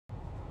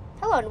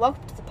Hello and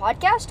welcome to the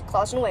podcast,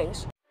 Claws and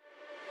Wings.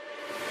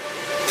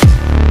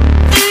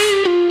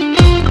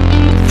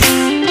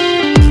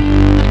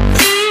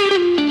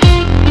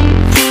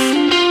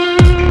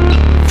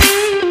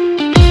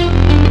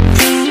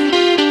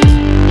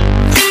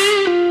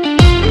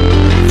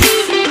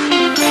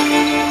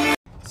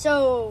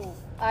 So,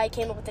 I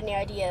came up with a new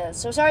idea.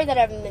 So sorry that I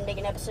haven't been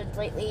making episodes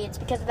lately. It's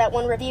because of that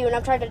one review, and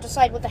I'm trying to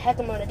decide what the heck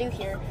I'm going to do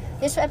here.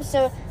 This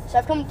episode, so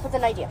I've come up with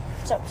an idea.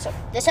 So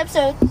this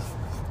episode,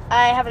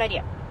 I have an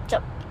idea.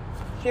 So,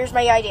 here's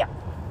my idea.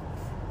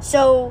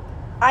 So,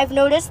 I've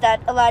noticed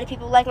that a lot of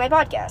people like my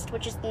podcast,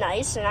 which is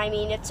nice, and I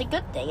mean, it's a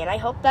good thing, and I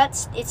hope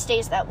that it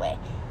stays that way.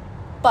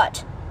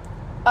 But,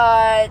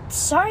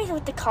 sorry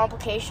with the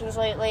complications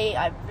lately.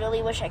 I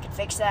really wish I could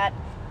fix that.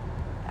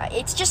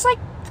 It's just like,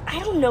 I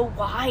don't know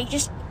why,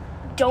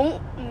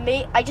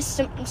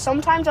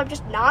 sometimes I'm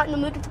just not in the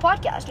mood with the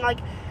podcast, and like,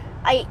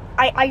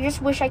 I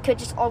just wish I could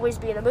just always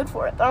be in the mood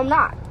for it, but I'm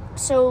not.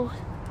 So,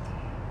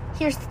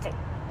 here's the thing.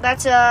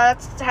 That's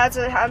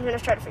I'm gonna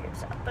try to figure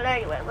this out. But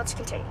anyway, let's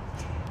continue.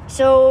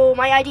 So,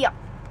 my idea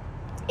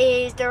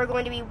is there are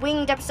going to be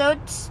winged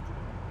episodes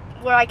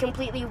where I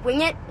completely wing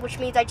it, which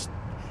means I just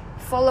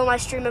follow my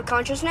stream of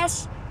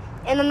consciousness,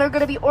 and then there are going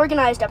to be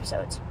organized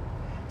episodes.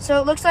 So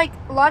it looks like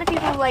a lot of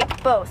people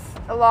like both.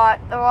 A lot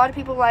of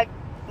people like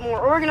more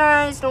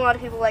organized, and a lot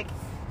of people like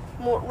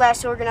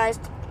less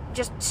organized,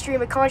 just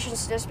stream of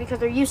consciousness because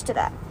they're used to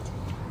that.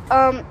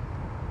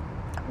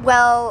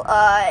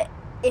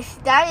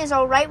 If that is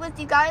all right with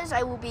you guys,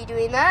 I will be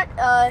doing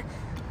that.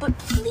 But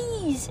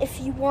please,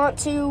 if you want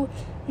to,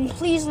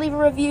 please leave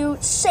a review.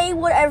 Say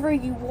whatever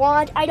you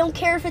want. I don't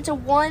care if it's a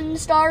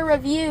 1-star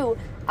review.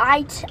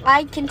 I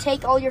can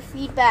take all your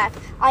feedback.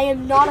 I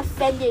am not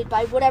offended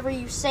by whatever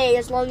you say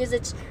as long as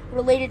it's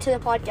related to the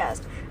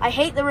podcast. I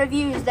hate the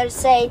reviews that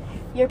say,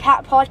 your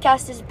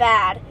podcast is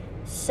bad.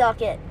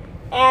 Suck it.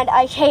 And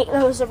I hate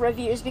those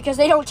reviews because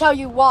they don't tell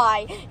you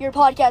why your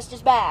podcast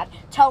is bad.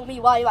 Tell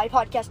me why my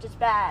podcast is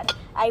bad.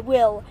 I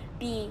will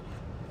be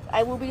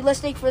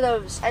listening for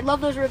those. I love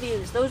those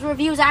reviews. Those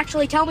reviews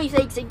actually tell me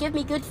things and give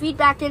me good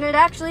feedback, and it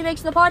actually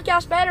makes the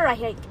podcast better, I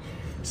think.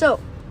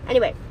 So,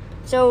 anyway.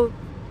 I'm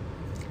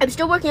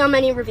still working on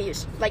many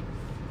reviews, like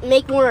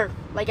Make More,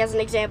 like as an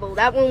example.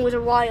 That one was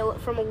a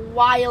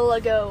while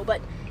ago,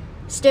 but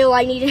still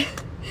I need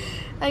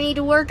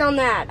to work on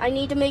that. I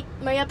need to make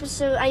my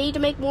episode, I need to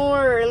make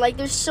more, and like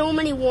there's so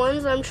many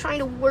ones that I'm trying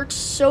to work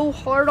so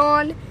hard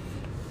on,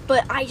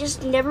 but I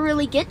just never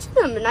really get to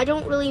them, and I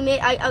don't really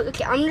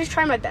okay, I'm gonna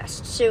try my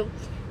best, so,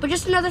 but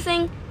just another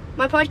thing,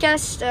 my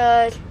podcast,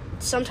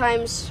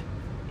 sometimes,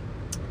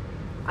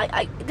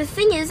 the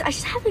thing is, I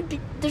just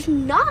there's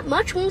not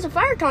much Wings of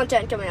Fire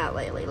content coming out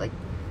lately. Like,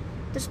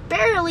 there's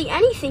barely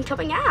anything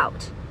coming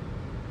out.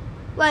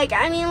 Like,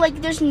 I mean,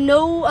 like, there's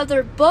no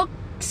other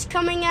books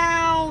coming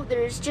out.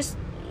 There's just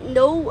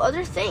no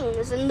other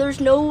things. And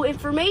there's no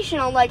information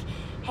on, like,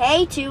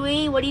 hey,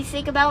 Tui, what do you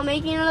think about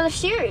making another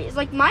series?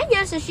 Like, my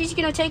guess is she's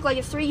going to take, like,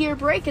 a 3-year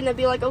break and then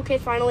be like, okay,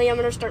 finally, I'm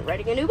going to start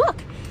writing a new book.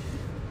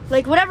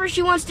 Like, whatever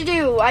she wants to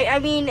do. I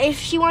mean, if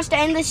she wants to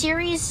end the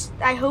series,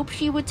 I hope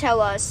she would tell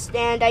us.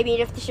 And, I mean,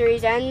 if the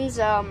series ends,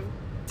 I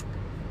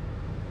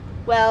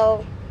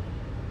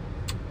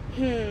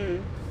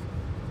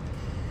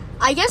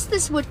guess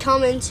this would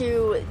come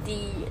into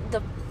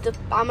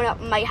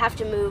might have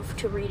to move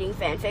to reading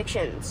fan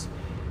fictions.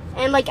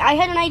 And, like, I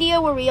had an idea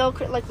where we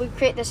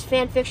create this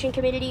fan fiction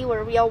community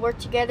where we all work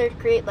together to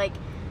create, a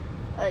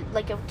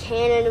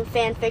canon of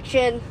fan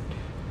fiction.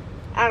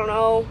 I don't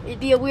know, it'd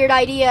be a weird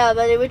idea,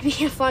 but it would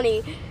be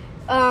funny,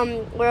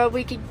 where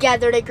we could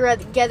gather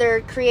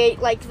together, create,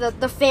 like,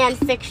 the fan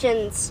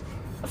fictions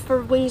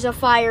for Wings of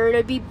Fire, and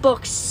it'd be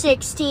books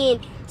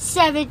 16,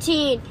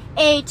 17,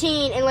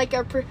 18, and,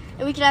 and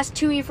we could ask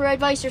Tui for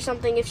advice or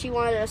something if she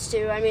wanted us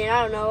to. I mean,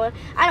 I don't know,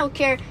 I don't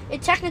care.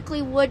 It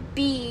technically would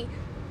be,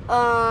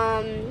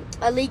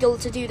 illegal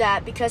to do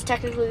that, because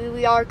technically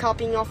we are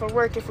copying off her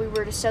work if we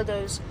were to sell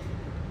those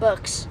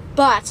books.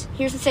 But,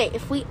 here's the thing,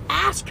 if we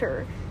ask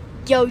her,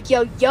 yo,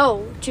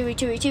 Tui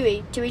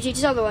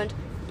Sutherland,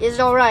 is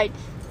it alright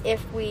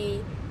if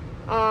we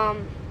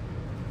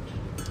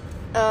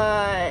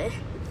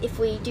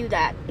do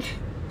that?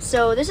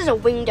 So, this is a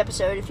winged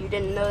episode, if you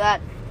didn't know that.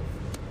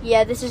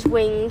 Yeah, this is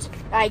winged.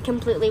 I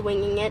completely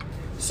winging it.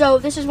 So,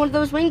 this is one of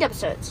those winged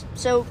episodes.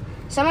 So,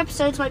 some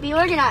episodes might be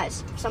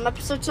organized, some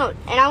episodes don't.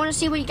 And I want to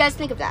see what you guys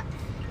think of that.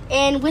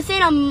 And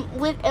within 2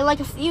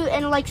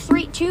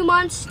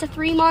 months to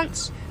 3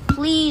 months,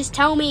 please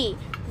tell me,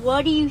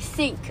 what do you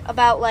think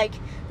about,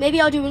 maybe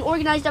I'll do an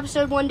organized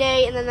episode one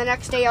day, and then the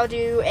next day I'll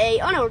do a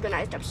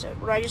unorganized episode,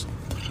 where I just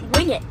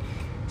wing it.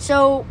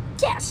 So,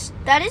 yes,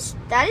 that is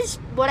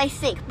what I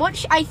think.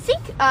 What I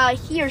think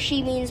he or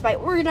she means by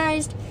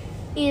organized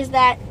is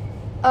that,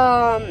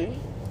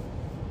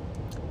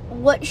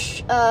 what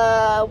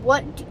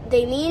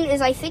they mean is,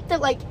 I think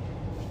that,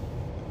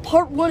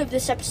 part 1 of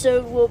this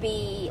episode will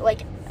be,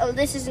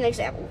 this is an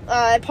example.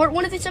 Part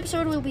 1 of this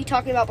episode, we'll be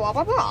talking about blah,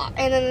 blah, blah.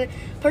 And then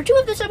part 2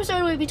 of this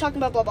episode, we'll be talking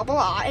about blah, blah,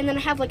 blah. And then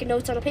I have, like,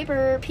 notes on a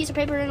piece of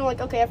paper, and I'm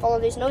like, okay, I follow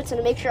these notes, and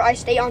to make sure I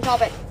stay on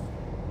topic.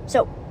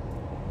 So,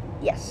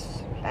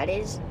 yes, that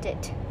is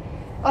it.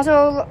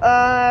 Also,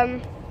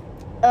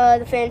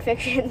 the fan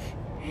fiction.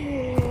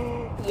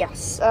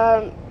 Yes,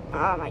 oh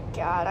my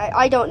god,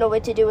 I don't know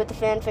what to do with the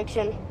fan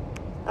fiction.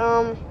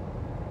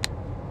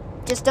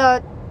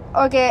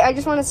 Okay, I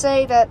just want to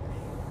say that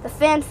the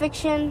fan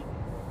fiction,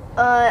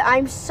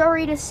 I'm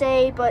sorry to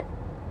say, but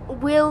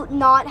will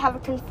not have a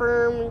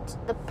confirmed,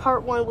 the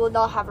part 1 will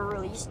not have a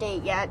release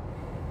date yet.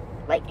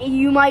 Like,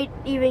 you might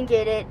even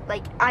get it,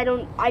 like, I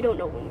don't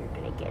know when you're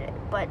gonna get it,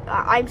 but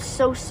I'm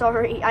so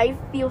sorry, I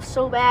feel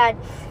so bad.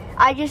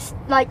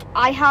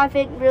 I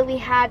haven't really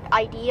had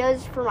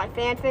ideas for my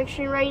fan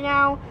fiction right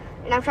now,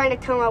 and I'm trying to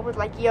come up with,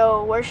 like,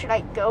 yo, where should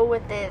I go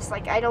with this?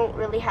 Like, I don't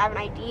really have an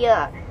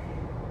idea.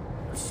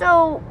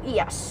 So,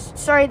 yes.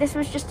 Sorry, this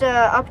was just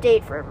an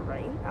update for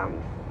everybody.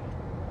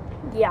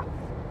 Yeah.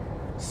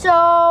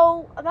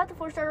 So, about the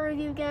 4-star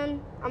review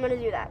again, I'm going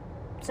to do that.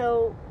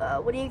 So,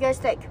 what do you guys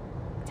think?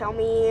 Tell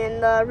me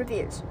in the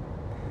reviews.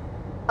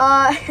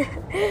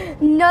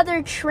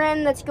 Another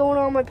trend that's going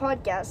on my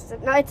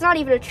podcast. No, it's not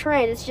even a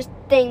trend. It's just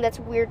a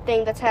weird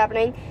thing that's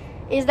happening.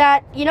 Is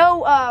that,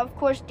 of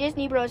course,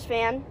 Disney Bros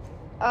fan,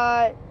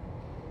 or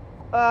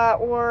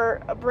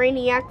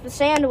Brainiac the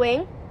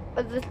Sandwing.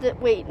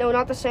 Wait, no,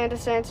 not the Sand,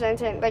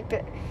 like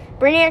the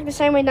Brainiac the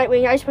Sandwing,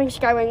 Nightwing, Icewing,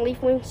 Skywing,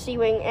 Leafwing,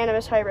 Seawing,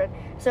 Animus hybrid.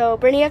 So,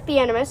 Brainiac the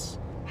Animus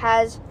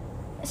has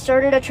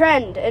started a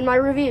trend in my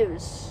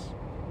reviews.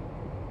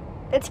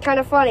 It's kind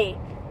of funny.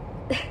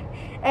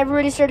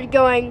 Everybody started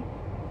going,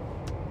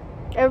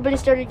 3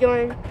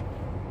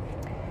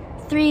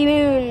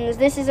 moons,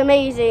 this is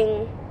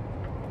amazing.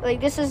 Like,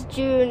 this is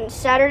June,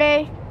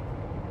 Saturday.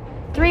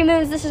 3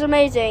 moons, this is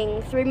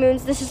amazing. 3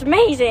 moons, this is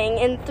amazing.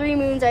 And 3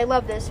 moons, I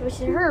love this, which is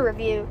her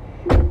review.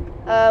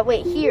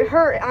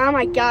 Her, oh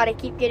my god, I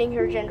keep getting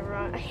her gender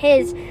wrong.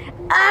 His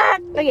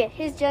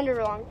gender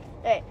wrong.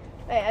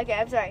 Okay,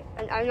 I'm sorry.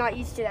 I'm not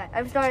used to that.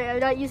 I'm sorry, I'm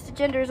not used to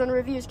genders on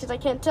reviews because I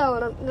can't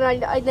tell.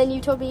 And then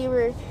you told me you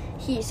were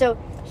he. So,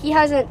 he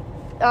hasn't,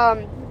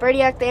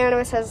 Brainiac the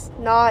Animus has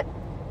not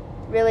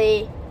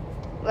really,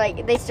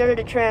 like, they started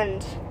a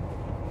trend.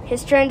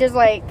 His trend is,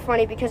 like,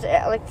 funny because,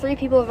 3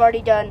 people have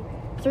already done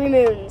 3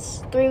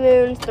 moons, 3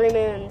 moons, 3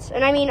 moons.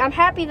 And, I mean, I'm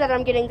happy that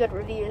I'm getting good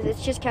reviews.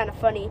 It's just kind of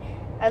funny.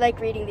 I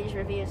like reading these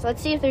reviews.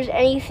 Let's see if there's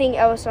anything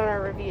else on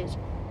our reviews.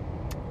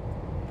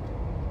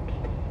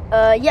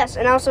 Yes,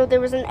 and also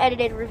there was an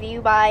edited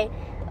review by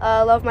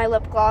Love My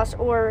Lip Gloss,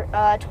 or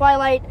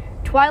Twilight.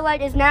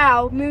 Twilight is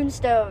now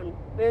Moonstone.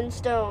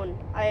 Moonstone.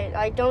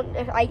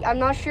 I'm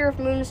not sure if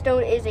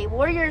Moonstone is a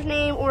warrior's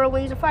name or a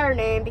Wings of Fire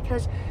name,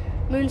 because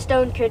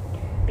Moonstone could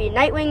be a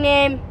Nightwing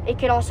name. It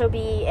could also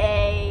be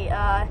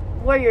a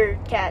warrior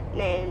cat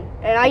name.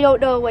 And I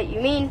don't know what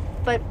you mean,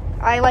 but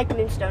I like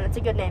Moonstone. It's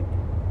a good name.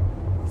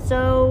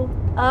 So,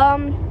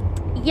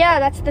 yeah,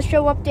 that's the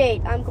show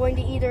update.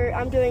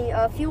 I'm doing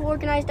a few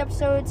organized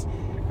episodes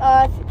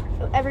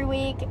every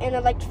week, and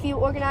a few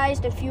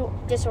organized and few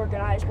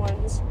disorganized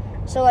ones.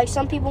 So,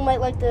 some people might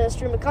like the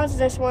stream of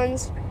consciousness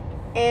ones,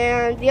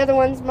 and the other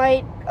ones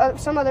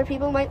some other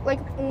people might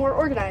like more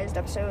organized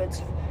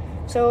episodes.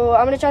 So,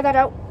 I'm going to try that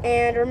out,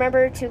 and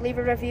remember to leave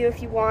a review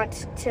if you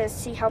want to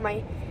see how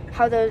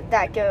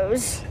that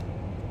goes.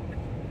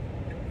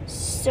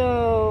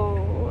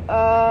 So,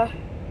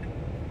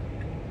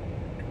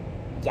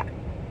 yeah.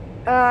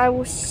 I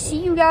will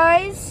see you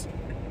guys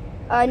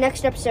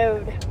next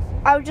episode.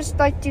 I would just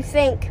like to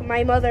thank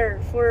my mother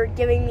for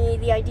giving me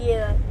the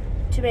idea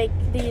to make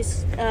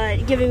these,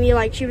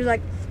 she was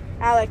like,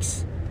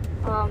 Alex,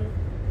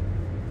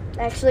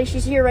 actually,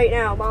 she's here right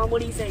now. Mom,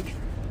 what do you think?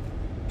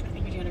 I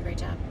think you're doing a great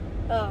job.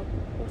 Oh,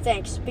 well,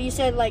 thanks. But you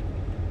said what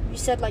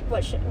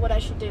I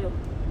should do.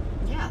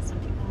 Yeah, some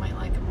people might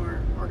like a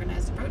more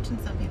organized approach, and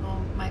some people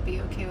might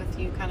be okay with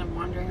you kind of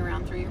wandering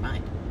around through your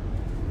mind.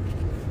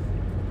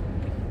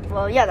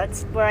 Well, yeah,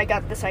 that's where I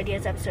got this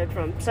ideas episode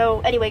from. So,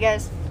 anyway,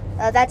 guys,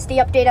 that's the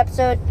update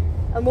episode.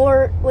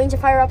 More Wings of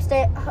Fire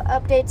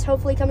updates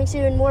hopefully coming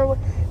soon. More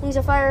Wings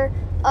of Fire.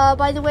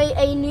 By the way,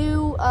 a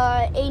new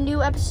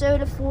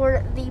episode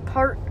for the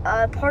part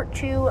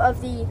 2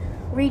 of the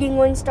Reading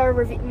Wings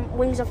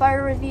of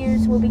Fire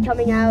reviews will be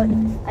coming out,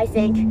 I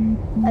think,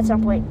 at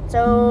some point.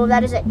 So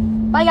that is it.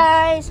 Bye,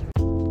 guys.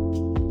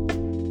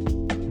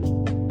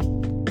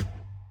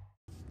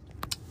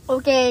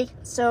 Okay,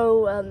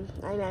 so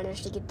I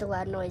managed to get the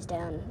loud noise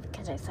down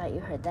because I thought you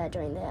heard that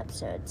during the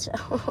episode.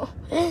 So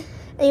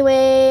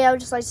anyway, I would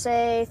just like to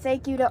say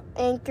thank you to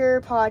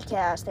Anchor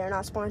Podcast. They're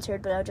not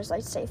sponsored, but I would just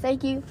like to say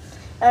thank you.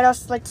 I'd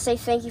also like to say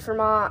thank you for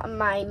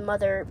my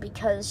mother,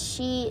 because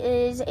she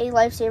is a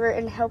lifesaver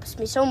and helps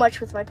me so much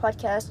with my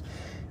podcast.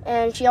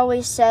 And she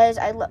always says,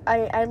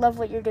 I love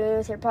what you're doing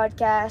with your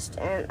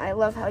podcast, and I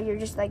love how you're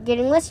just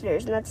getting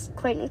listeners, and that's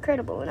quite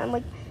incredible. And I'm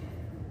like,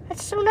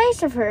 that's so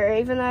nice of her,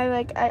 even though I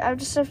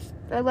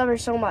love her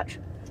so much.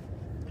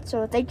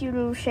 So thank you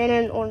to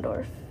Shannon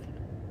Orndorff.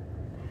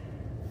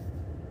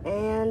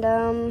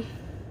 And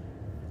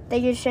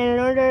thank you to Shannon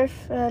Ordorf,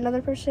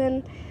 another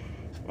person.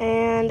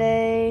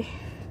 And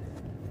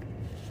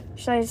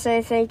should I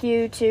say thank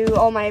you to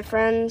all my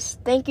friends.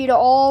 Thank you to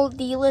all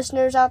the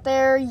listeners out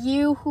there.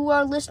 You who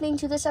are listening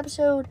to this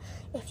episode,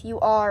 if you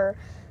are,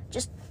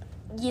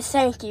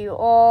 thank you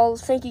all.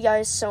 Thank you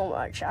guys so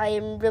much. I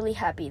am really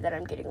happy that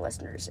I'm getting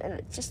listeners, and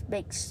it just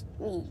makes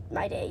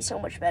my day so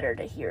much better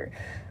to hear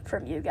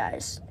from you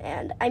guys.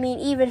 And I mean,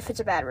 even if it's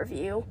a bad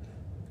review,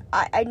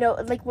 I know,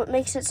 like, what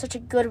makes it such a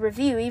good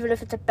review, even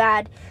if it's a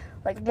bad,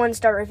 like,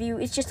 1-star review,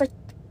 it's just, like,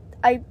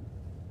 I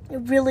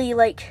really,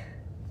 like,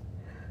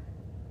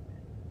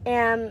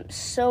 am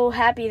so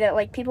happy that,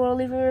 like, people are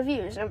leaving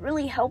reviews. And it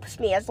really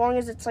helps me as long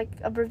as it's, like,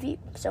 a review.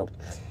 So,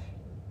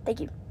 thank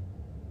you.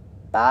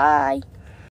 Bye.